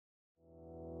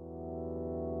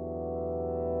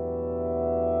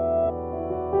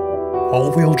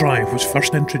All-wheel drive was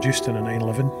first introduced in a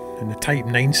 911 in the Type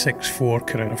 964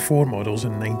 Carrera 4 models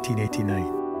in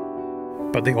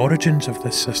 1989. But the origins of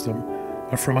this system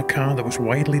are from a car that was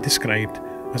widely described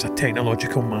as a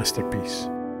technological masterpiece,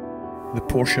 the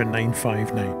Porsche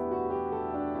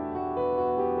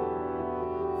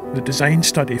 959. The design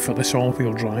study for this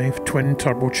all-wheel drive,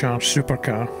 twin-turbocharged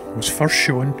supercar was first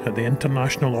shown at the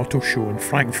International Auto Show in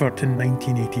Frankfurt in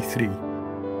 1983.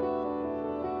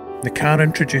 The car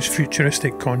introduced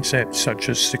futuristic concepts such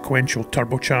as sequential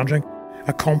turbocharging,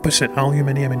 a composite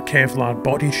aluminium and Kevlar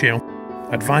body shell,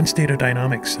 advanced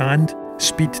aerodynamics and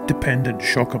speed-dependent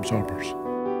shock absorbers.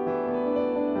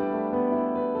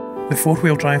 The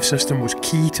four-wheel drive system was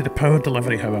key to the power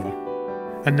delivery, however,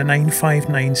 and the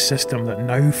 959 system that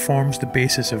now forms the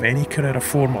basis of any Carrera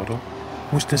 4 model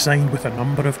was designed with a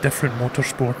number of different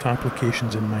motorsport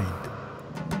applications in mind.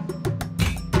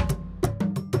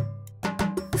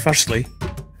 Firstly,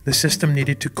 the system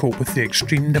needed to cope with the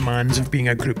extreme demands of being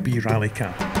a Group B rally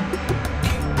car.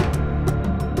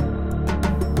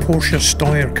 Porsche's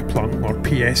Steuerkupplung, or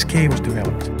PSK, was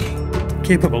developed,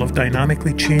 capable of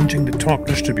dynamically changing the torque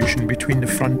distribution between the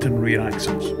front and rear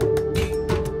axles.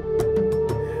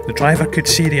 The driver could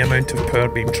see the amount of power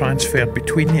being transferred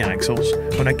between the axles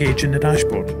on a gauge in the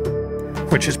dashboard,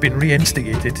 which has been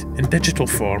reinstigated in digital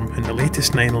form in the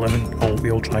latest 911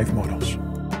 all-wheel drive models.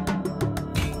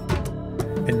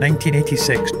 In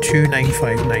 1986, two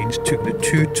 959s took the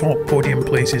two top podium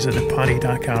places at the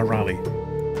Paris-Dakar Rally,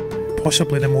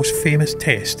 possibly the most famous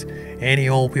test any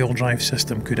all-wheel drive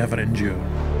system could ever endure.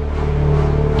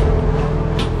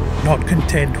 Not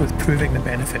content with proving the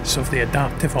benefits of the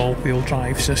adaptive all-wheel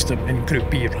drive system in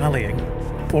Group B rallying,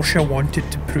 Porsche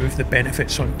wanted to prove the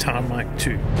benefits on tarmac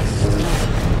too.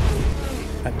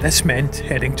 And this meant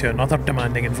heading to another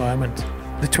demanding environment,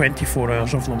 the 24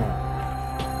 Hours of Le Mans.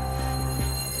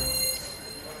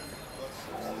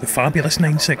 The fabulous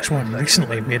 961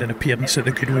 recently made an appearance at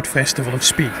the Goodwood Festival of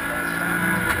Speed.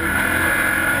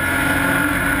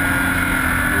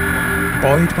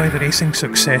 Buoyed by the racing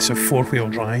success of four-wheel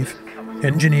drive,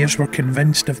 engineers were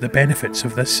convinced of the benefits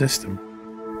of this system,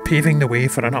 paving the way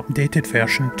for an updated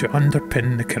version to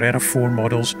underpin the Carrera 4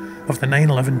 models of the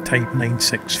 911 Type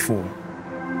 964.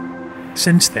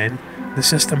 Since then, the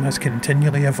system has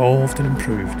continually evolved and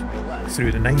improved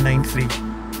through the 993,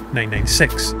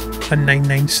 996 and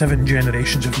 997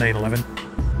 generations of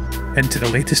 911, into the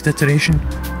latest iteration,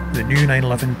 the new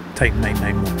 911 Type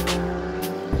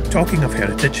 991. Talking of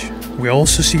heritage, we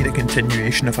also see the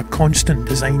continuation of a constant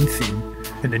design theme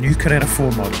in the new Carrera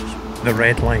 4 models, the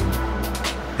red line.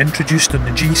 Introduced on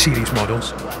the G-Series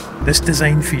models, this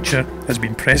design feature has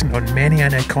been present on many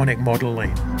an iconic model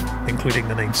line, including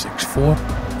the 964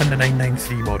 and the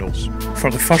 993 models. For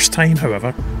the first time,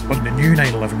 however, on the new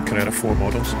 911 Carrera 4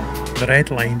 models, the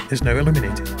red line is now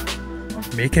illuminated,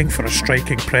 making for a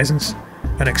striking presence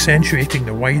and accentuating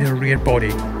the wider rear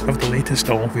body of the latest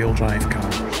all-wheel drive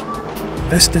cars.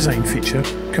 This design feature,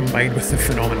 combined with the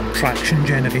phenomenal traction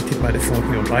generated by the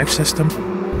four-wheel drive system,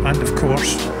 and of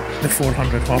course, the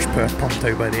 400 horsepower pumped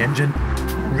out by the engine,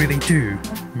 really do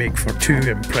make for two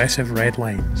impressive red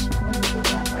lines.